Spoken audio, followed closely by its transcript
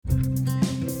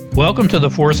Welcome to the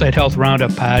 4sight Health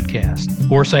Roundup podcast,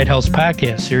 4sight Health's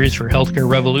podcast series for healthcare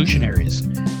revolutionaries.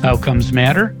 Outcomes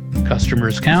matter,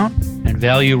 customers count, and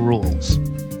value rules.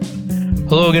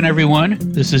 Hello again, everyone.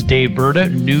 This is Dave Burda,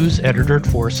 news editor at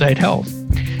 4sight Health.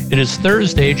 It is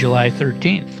Thursday, July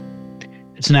 13th.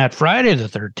 It's not Friday the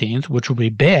 13th, which will be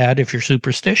bad if you're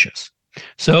superstitious.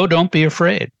 So don't be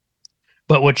afraid.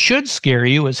 But what should scare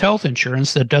you is health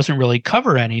insurance that doesn't really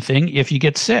cover anything if you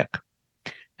get sick.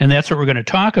 And that's what we're going to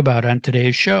talk about on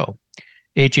today's show.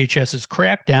 HHS's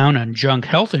crackdown on junk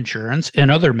health insurance and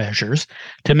other measures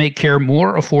to make care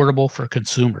more affordable for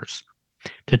consumers.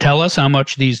 To tell us how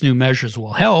much these new measures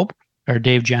will help are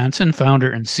Dave Johnson, founder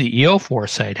and CEO of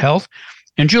 4sight Health,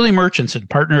 and Julie Murchison,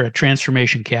 partner at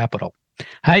Transformation Capital.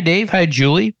 Hi, Dave. Hi,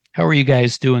 Julie. How are you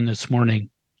guys doing this morning?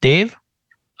 Dave?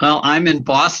 Well, I'm in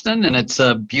Boston, and it's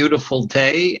a beautiful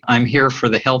day. I'm here for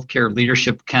the Healthcare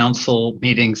Leadership Council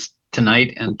meetings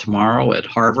tonight and tomorrow at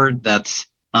Harvard. That's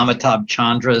Amitabh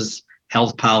Chandra's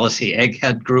health policy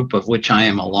egghead group, of which I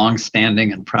am a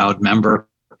longstanding and proud member.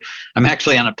 I'm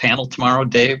actually on a panel tomorrow,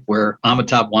 Dave, where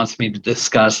Amitabh wants me to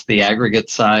discuss the aggregate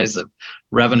size of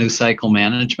revenue cycle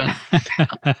management.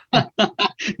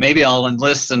 Maybe I'll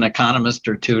enlist an economist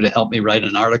or two to help me write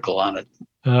an article on it.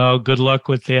 Oh, good luck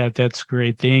with that. That's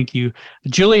great. Thank you.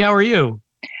 Julie, how are you?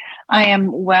 I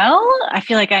am well. I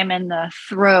feel like I'm in the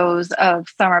throes of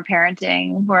summer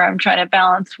parenting where I'm trying to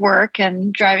balance work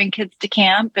and driving kids to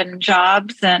camp and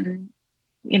jobs and,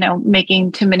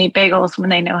 making too many bagels when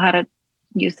they know how to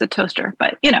use the toaster.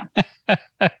 But, Yeah,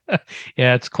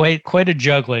 it's quite a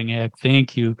juggling act.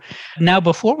 Thank you. Now,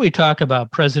 before we talk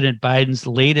about President Biden's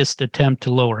latest attempt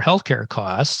to lower healthcare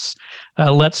costs,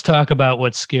 let's talk about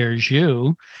what scares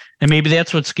you. And maybe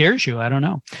that's what scares you. I don't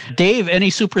know. Dave, any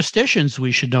superstitions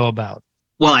we should know about?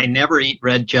 Well, I never eat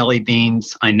red jelly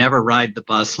beans. I never ride the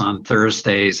bus on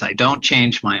Thursdays. I don't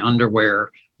change my underwear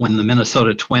when the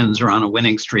Minnesota Twins are on a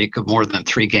winning streak of more than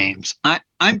 3 games.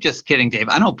 I'm just kidding, Dave.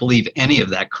 I don't believe any of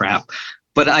that crap.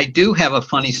 But I do have a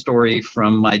funny story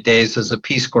from my days as a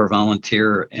Peace Corps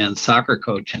volunteer and soccer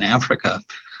coach in Africa.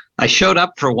 I showed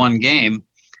up for one game,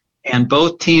 and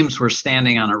both teams were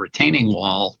standing on a retaining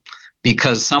wall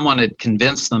because someone had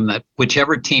convinced them that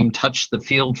whichever team touched the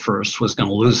field first was going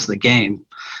to lose the game.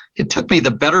 It took me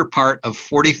the better part of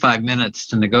 45 minutes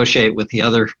to negotiate with the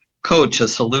other coach a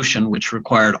solution which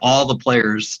required all the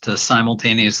players to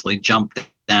simultaneously jump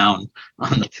down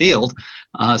on the field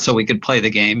so we could play the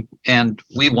game. And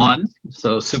we won,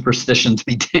 so superstitions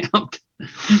be damned.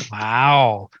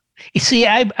 Wow. You see,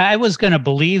 I was going to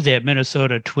believe that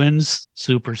Minnesota Twins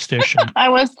superstition. I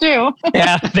was too.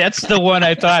 Yeah, that's the one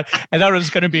I thought. I thought it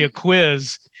was going to be a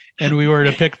quiz, and we were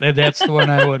to pick. That's the one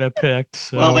I would have picked.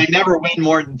 So. Well, they never win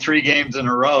more than 3 games in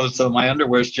a row, so my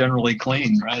underwear's generally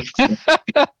clean, right?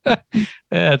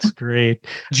 That's great.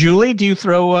 Julie, do you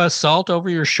throw salt over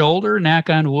your shoulder,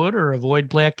 knock on wood, or avoid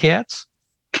black cats?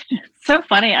 So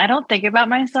funny. I don't think about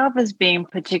myself as being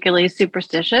particularly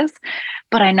superstitious,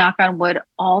 but I knock on wood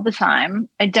all the time.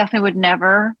 I definitely would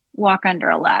never walk under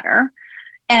a ladder.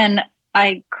 And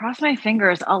I cross my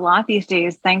fingers a lot these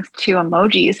days, thanks to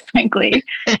emojis, frankly.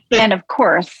 And of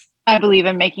course, I believe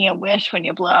in making a wish when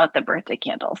you blow out the birthday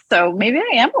candle. So maybe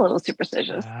I am a little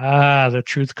superstitious. The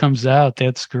truth comes out.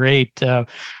 That's great.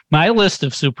 My list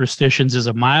of superstitions is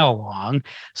a mile long,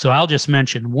 so I'll just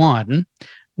mention one.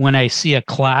 When I see a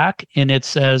clock and it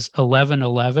says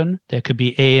 11:11, that could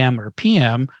be AM or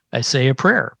PM, I say a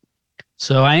prayer.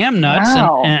 So I am nuts,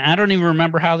 Wow. and I don't even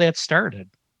remember how that started.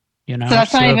 So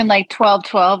that's not even like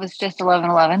 12:12, it's just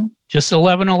 11:11. Just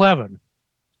 11:11.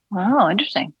 Wow,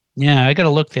 interesting. Yeah, I got to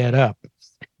look that up.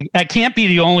 I can't be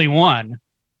the only one.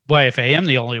 Boy, if I am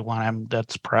the only one,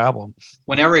 that's a problem.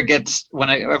 Whenever it gets to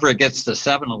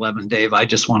 7-11, Dave, I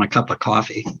just want a cup of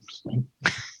coffee.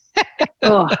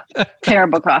 Oh,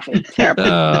 terrible coffee. Terrible.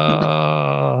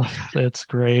 Oh, that's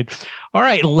great. All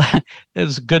right.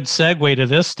 That's a good segue to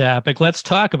this topic. Let's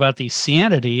talk about the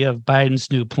sanity of Biden's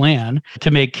new plan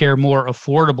to make care more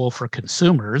affordable for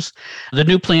consumers. The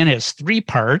new plan has 3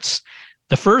 parts.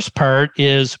 The first part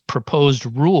is proposed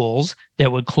rules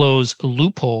that would close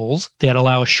loopholes that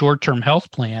allow short-term health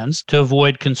plans to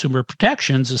avoid consumer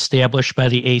protections established by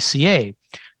the ACA.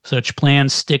 Such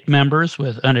plans stick members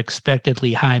with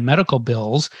unexpectedly high medical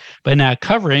bills by not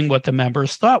covering what the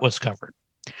members thought was covered.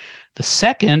 The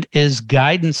second is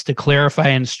guidance to clarify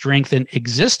and strengthen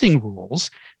existing rules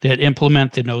that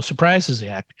implement the No Surprises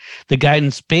Act. The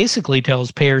guidance basically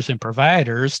tells payers and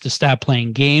providers to stop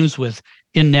playing games with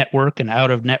in-network and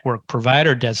out-of-network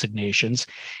provider designations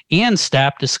and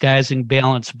stop disguising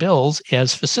balance bills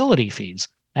as facility fees.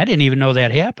 I didn't even know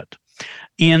that happened.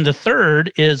 And the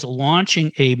third is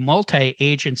launching a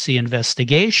multi-agency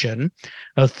investigation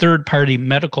of third-party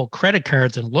medical credit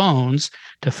cards and loans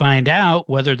to find out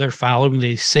whether they're following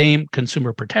the same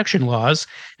consumer protection laws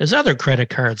as other credit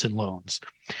cards and loans.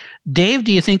 Dave,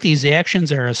 do you think these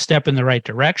actions are a step in the right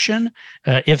direction?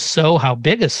 If so, how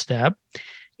big a step?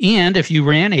 And if you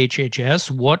ran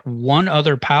HHS, what one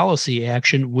other policy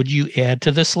action would you add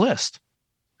to this list?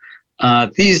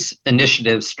 These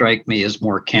initiatives strike me as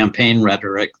more campaign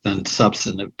rhetoric than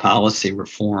substantive policy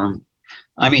reform.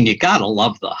 I mean, you gotta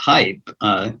love the hype.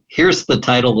 Here's the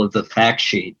title of the fact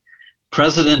sheet.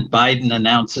 President Biden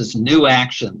announces new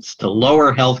actions to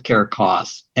lower healthcare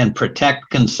costs and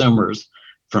protect consumers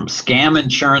from scam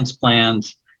insurance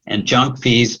plans and junk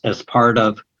fees as part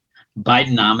of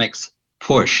Bidenomics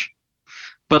push.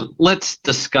 But let's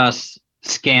discuss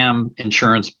scam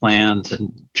insurance plans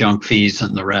and junk fees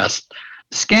and the rest.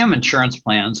 Scam insurance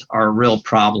plans are a real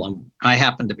problem. I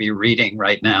happen to be reading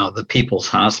right now The People's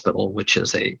Hospital, which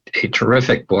is a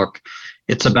terrific book.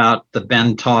 It's about the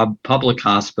Ben Taub Public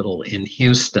Hospital in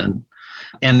Houston.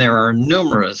 And there are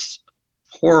numerous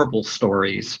horrible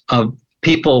stories of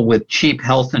people with cheap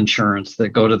health insurance that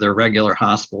go to their regular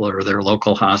hospital or their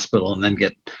local hospital and then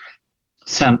get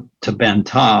sent to Ben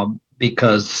Taub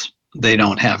because they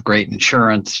don't have great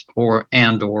insurance or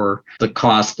the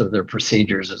cost of their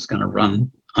procedures is going to run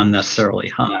unnecessarily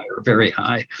high or very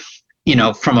high. You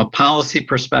know, from a policy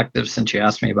perspective, since you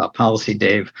asked me about policy,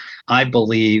 Dave, I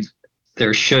believe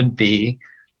there should be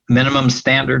minimum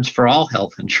standards for all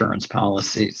health insurance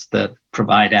policies that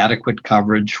provide adequate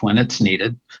coverage when it's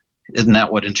needed. Isn't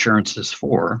that what insurance is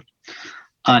for?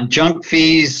 On junk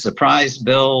fees, surprise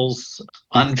bills,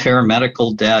 unfair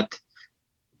medical debt,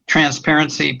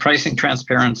 pricing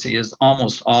transparency is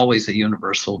almost always a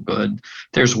universal good.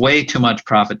 There's way too much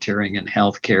profiteering in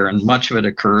healthcare, and much of it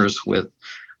occurs with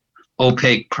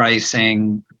opaque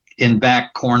pricing in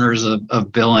back corners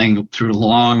of billing through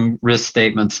long risk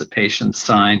statements that patients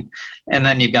sign. And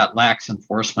then you've got lax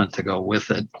enforcement to go with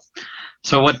it.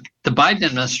 So what the Biden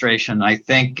administration, I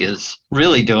think, is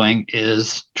really doing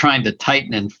is trying to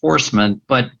tighten enforcement,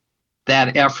 but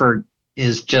that effort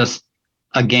is just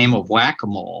a game of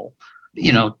whack-a-mole.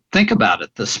 You know, think about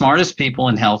it. The smartest people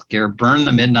in healthcare burn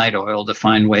the midnight oil to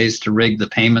find ways to rig the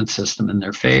payment system in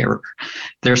their favor.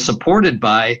 They're supported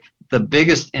by the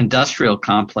biggest industrial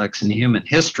complex in human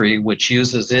history, which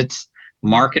uses its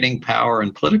marketing power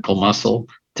and political muscle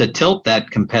to tilt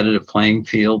that competitive playing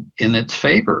field in its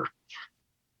favor.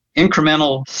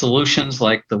 Incremental solutions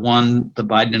like the one the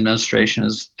Biden administration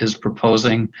is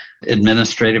proposing,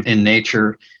 administrative in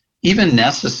nature, even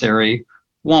necessary,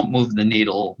 won't move the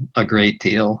needle a great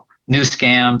deal. New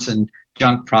scams and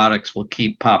junk products will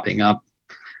keep popping up.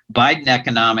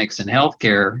 Bidenomics in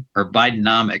healthcare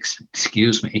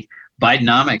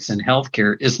in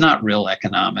healthcare is not real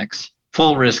economics.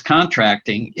 Full risk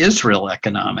contracting is real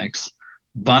economics.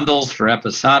 Bundles for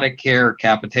episodic care,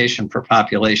 capitation for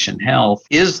population health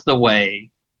is the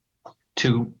way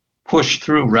to push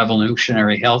through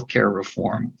revolutionary healthcare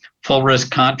reform. Full risk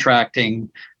contracting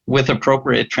with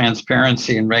appropriate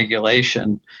transparency and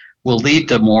regulation will lead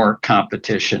to more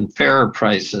competition, fairer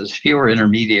prices, fewer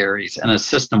intermediaries, and a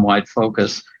system-wide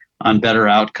focus on better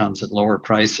outcomes at lower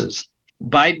prices.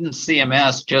 Biden's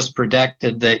CMS just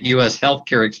predicted that U.S.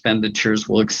 healthcare expenditures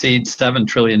will exceed $7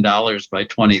 trillion by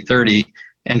 2030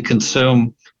 and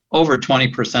consume over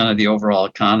 20% of the overall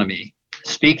economy.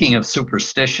 Speaking of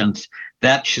superstitions,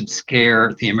 that should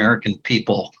scare the American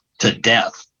people to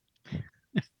death.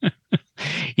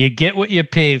 You get what you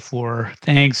pay for.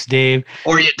 Thanks, Dave.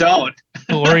 Or you don't.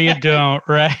 Or you don't.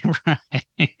 Right.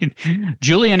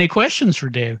 Julie, any questions for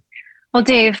Dave? Well,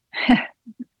 Dave,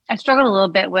 I struggled a little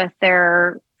bit with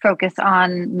their focus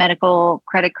on medical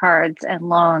credit cards and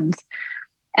loans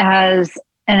as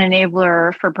an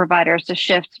enabler for providers to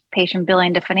shift patient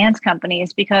billing to finance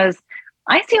companies, because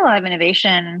I see a lot of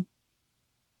innovation,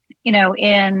 you know,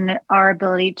 in our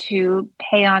ability to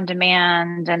pay on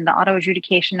demand and the auto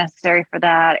adjudication necessary for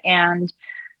that. And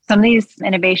some of these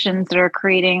innovations that are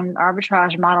creating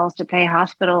arbitrage models to pay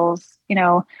hospitals, you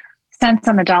know, cents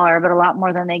on the dollar, but a lot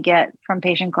more than they get from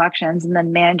patient collections, and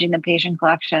then managing the patient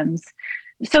collections.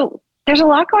 So there's a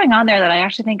lot going on there that I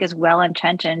actually think is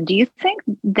well-intentioned. Do you think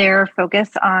their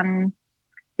focus on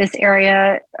this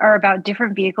area are about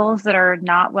different vehicles that are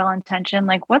not well-intentioned?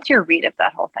 Like, what's your read of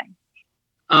that whole thing?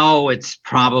 Oh, it's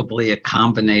probably a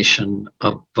combination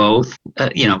of both.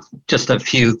 Just a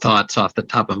few thoughts off the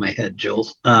top of my head,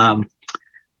 Jules.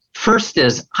 First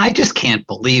is, I just can't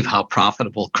believe how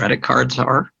profitable credit cards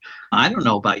are. I don't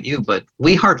know about you, but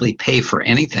we hardly pay for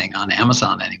anything on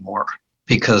Amazon anymore.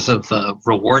 because of the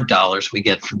reward dollars we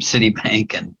get from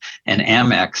Citibank and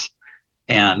Amex.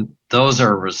 And those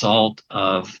are a result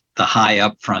of the high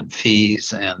upfront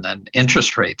fees and then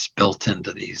interest rates built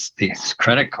into these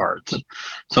credit cards.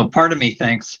 So part of me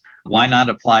thinks, why not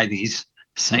apply these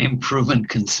same proven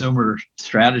consumer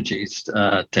strategies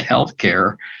to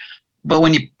healthcare? But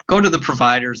when you go to the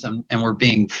providers and we're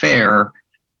being fair,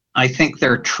 I think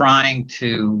they're trying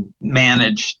to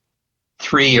manage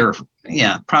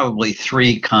probably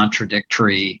three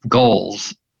contradictory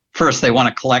goals. First, they want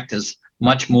to collect as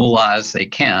much moolah as they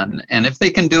can. And if they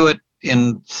can do it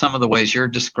in some of the ways you're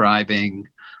describing,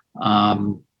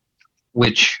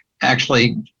 which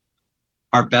actually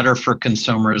are better for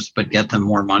consumers but get them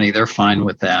more money, they're fine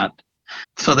with that.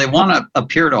 So they want to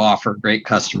appear to offer great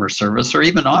customer service or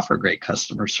even offer great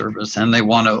customer service. And they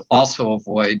want to also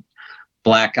avoid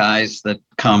black eyes that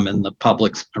come in the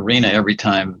public arena every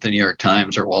time the New York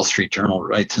Times or Wall Street Journal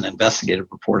writes an investigative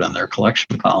report on their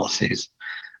collection policies.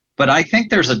 But I think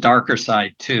there's a darker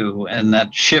side too, and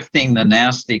that shifting the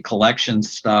nasty collection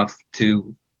stuff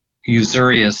to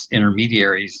usurious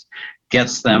intermediaries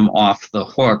gets them off the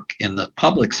hook in the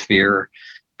public sphere,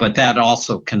 but that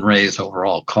also can raise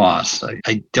overall costs.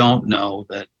 I don't know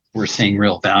that we're seeing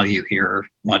real value here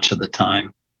much of the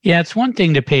time. Yeah, it's one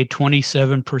thing to pay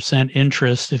 27%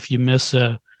 interest if you miss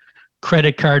a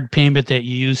credit card payment that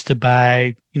you used to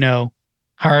buy,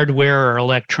 hardware or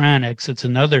electronics. It's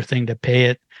another thing to pay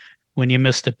it when you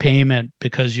missed a payment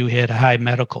because you had a high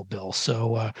medical bill.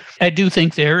 So I do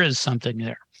think there is something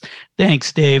there.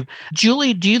 Thanks, Dave.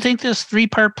 Julie, do you think this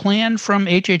 3-part plan from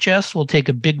HHS will take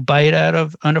a big bite out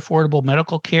of unaffordable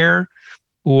medical care,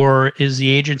 or is the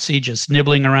agency just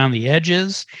nibbling around the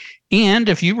edges? And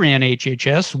if you ran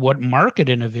HHS, what market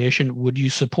innovation would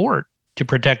you support to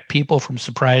protect people from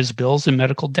surprise bills and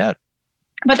medical debt?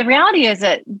 But the reality is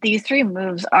that these 3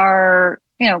 moves are,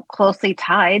 closely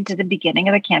tied to the beginning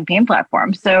of the campaign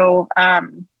platform. So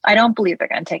I don't believe they're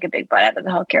going to take a big bite out of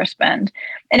the healthcare spend.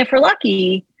 And if we're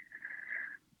lucky,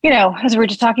 as we were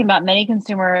just talking about, many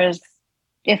consumers,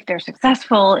 if they're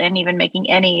successful in even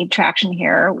making any traction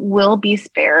here, will be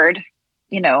spared,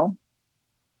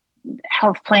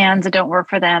 health plans that don't work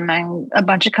for them and a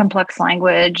bunch of complex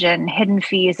language and hidden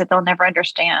fees that they'll never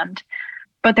understand.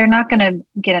 But they're not going to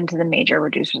get into the major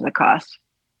reducers of cost.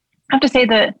 I have to say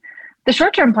that the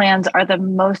short-term plans are the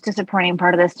most disappointing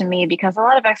part of this to me, because a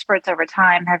lot of experts over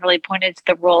time have really pointed to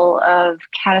the role of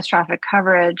catastrophic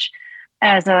coverage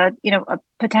as a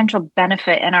potential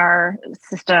benefit in our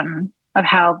system of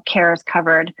how care is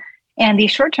covered. And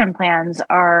these short-term plans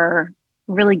are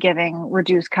really giving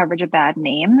reduced coverage a bad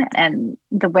name, and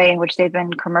the way in which they've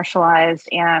been commercialized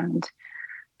and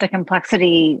the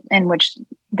complexity in which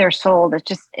they're sold,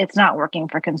 it's not working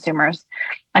for consumers.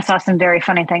 I saw some very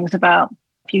funny things about,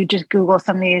 if you just Google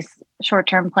some of these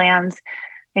short-term plans,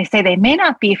 they say they may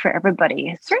not be for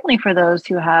everybody, certainly for those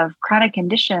who have chronic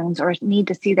conditions or need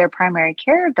to see their primary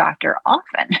care doctor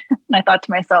often. And I thought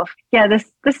to myself, yeah,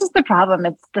 this is the problem.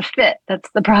 It's the fit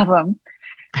that's the problem.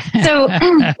 So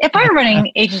if I were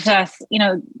running HHS,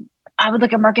 I would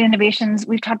look at market innovations.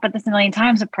 We've talked about this a million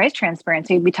times, but price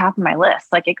transparency would be top of my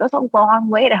list. Like, it goes a long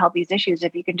way to help these issues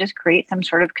if you can just create some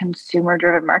sort of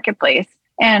consumer-driven marketplace.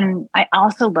 And I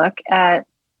also look at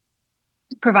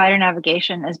provider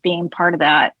navigation as being part of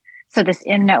that. So this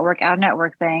in-network,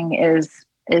 out-network thing is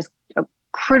a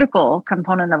critical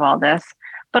component of all this,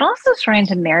 but also trying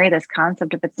to marry this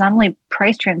concept of, it's not only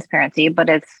price transparency, but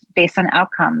it's based on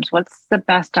outcomes. What's the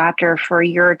best doctor for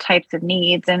your types of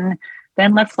needs? And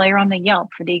then let's layer on the Yelp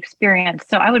for the experience.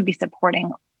 So I would be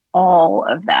supporting all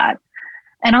of that,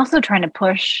 and also trying to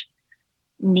push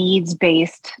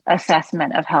needs-based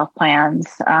assessment of health plans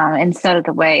instead of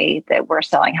the way that we're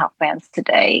selling health plans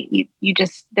today.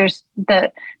 There's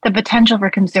the potential for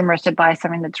consumers to buy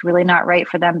something that's really not right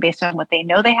for them based on what they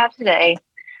know they have today,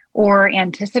 or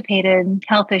anticipated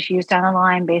health issues down the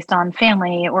line based on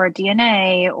family or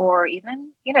DNA, or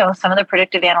even, some of the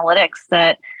predictive analytics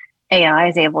that AI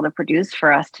is able to produce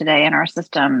for us today in our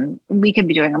system. We could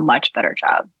be doing a much better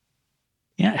job.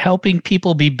 Yeah, helping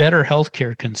people be better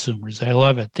healthcare consumers. I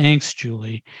love it. Thanks,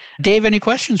 Julie. Dave, any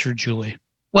questions for Julie?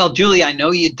 Well, Julie, I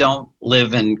know you don't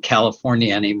live in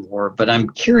California anymore, but I'm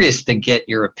curious to get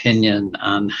your opinion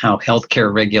on how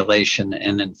healthcare regulation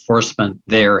and enforcement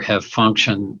there have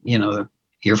functioned.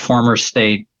 Your former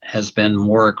state has been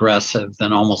more aggressive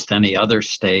than almost any other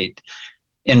state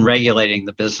in regulating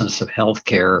the business of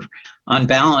healthcare. On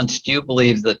balance, do you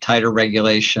believe that tighter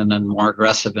regulation and more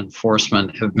aggressive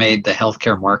enforcement have made the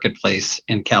healthcare marketplace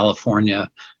in California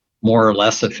more or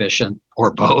less efficient,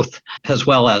 or both, as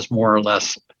well as more or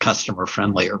less customer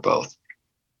friendly, or both?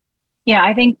 Yeah,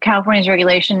 I think California's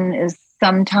regulation is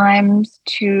sometimes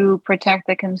to protect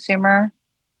the consumer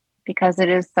because it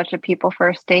is such a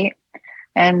people-first state,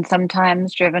 and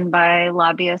sometimes driven by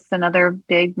lobbyists and other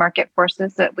big market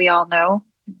forces that we all know.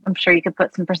 I'm sure you could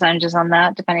put some percentages on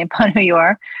that depending upon who you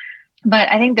are. But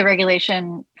I think the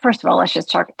regulation, first of all, let's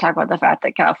just talk about the fact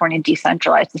that California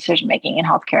decentralized decision-making in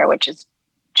healthcare, which is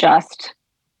just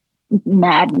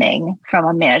maddening from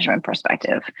a management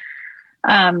perspective.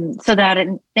 So that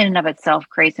in and of itself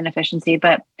creates inefficiency.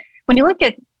 But when you look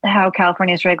at how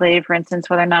California is regulated, for instance,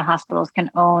 whether or not hospitals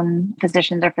can own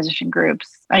physicians or physician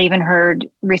groups, I even heard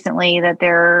recently that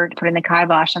they're putting the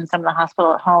kibosh on some of the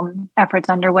hospital at home efforts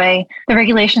underway. The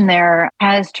regulation there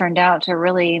has turned out to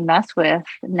really mess with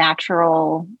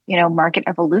natural, market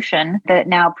evolution that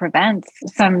now prevents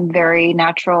some very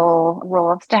natural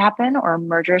roll-ups to happen or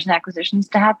mergers and acquisitions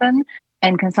to happen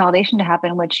and consolidation to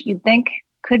happen, which you'd think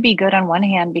could be good on one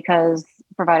hand because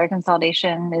provider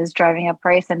consolidation is driving up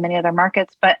price in many other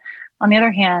markets. But on the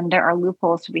other hand, there are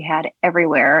loopholes to be had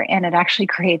everywhere. And it actually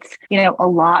creates, a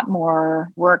lot more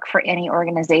work for any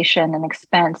organization and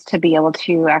expense to be able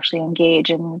to actually engage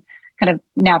in kind of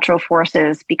natural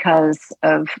forces because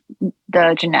of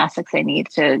the gymnastics they need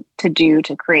to do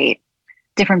to create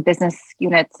different business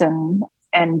units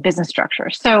and business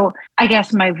structures. So I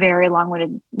guess my very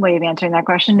long-winded way of answering that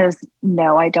question is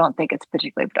no, I don't think it's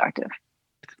particularly productive.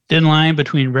 Thin line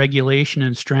between regulation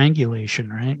and strangulation,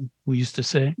 right? We used to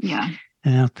say. Yeah.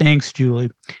 Thanks, Julie.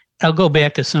 I'll go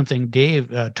back to something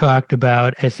Dave talked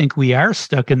about. I think we are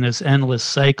stuck in this endless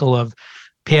cycle of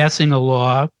passing a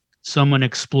law, someone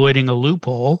exploiting a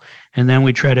loophole, and then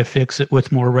we try to fix it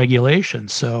with more regulation.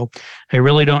 So I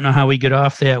really don't know how we get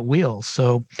off that wheel.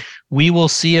 So we will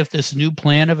see if this new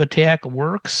plan of attack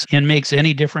works and makes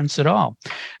any difference at all.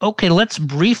 Okay, let's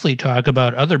briefly talk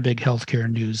about other big healthcare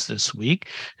news this week.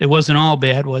 It wasn't all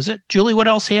bad, was it? Julie, what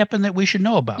else happened that we should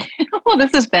know about? Well,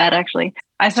 this is bad, actually.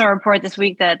 I saw a report this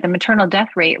week that the maternal death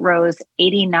rate rose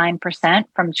 89%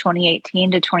 from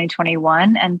 2018 to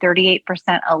 2021 and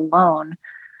 38% alone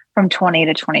from 20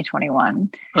 to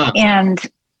 2021. And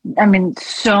I mean,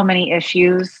 so many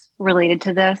issues related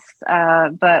to this,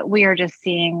 but we are just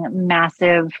seeing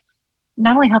massive,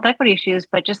 not only health equity issues,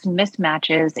 but just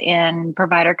mismatches in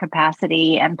provider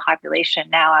capacity and population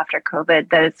now after COVID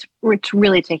that it's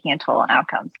really taking a toll on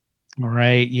outcomes. All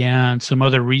right. Yeah. And some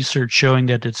other research showing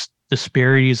that its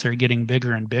disparities are getting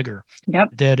bigger and bigger. Yep.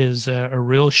 That is a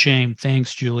real shame.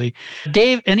 Thanks, Julie.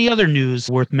 Dave, any other news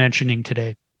worth mentioning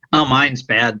today? Oh, mine's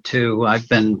bad too. I've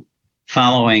been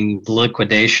following the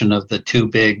liquidation of the two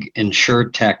big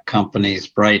insurtech companies,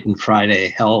 Bright and Friday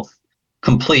Health.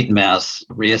 Complete mess,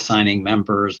 reassigning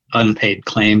members, unpaid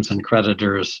claims and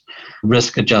creditors,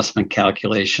 risk adjustment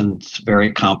calculations,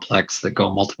 very complex that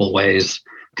go multiple ways,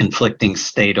 conflicting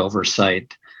state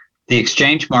oversight. The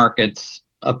exchange markets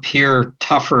appear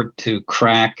tougher to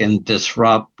crack and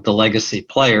disrupt the legacy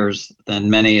players than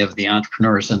many of the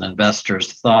entrepreneurs and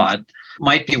investors thought.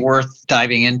 Might be worth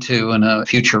diving into in a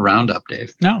future Roundup,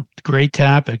 Dave. No, great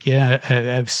topic. Yeah,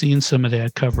 I've seen some of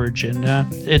that coverage, and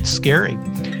it's scary.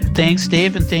 Thanks,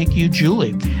 Dave, and thank you,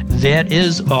 Julie. That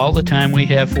is all the time we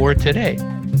have for today.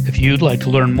 If you'd like to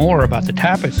learn more about the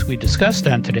topics we discussed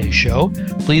on today's show,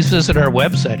 please visit our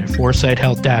website at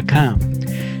 4sighthealth.com.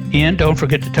 And don't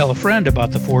forget to tell a friend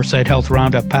about the 4sight Health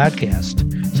Roundup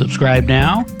podcast. Subscribe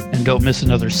now and don't miss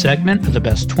another segment of the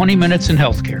best 20 minutes in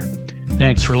healthcare.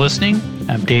 Thanks for listening.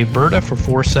 I'm Dave Berta for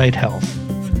 4sight Health.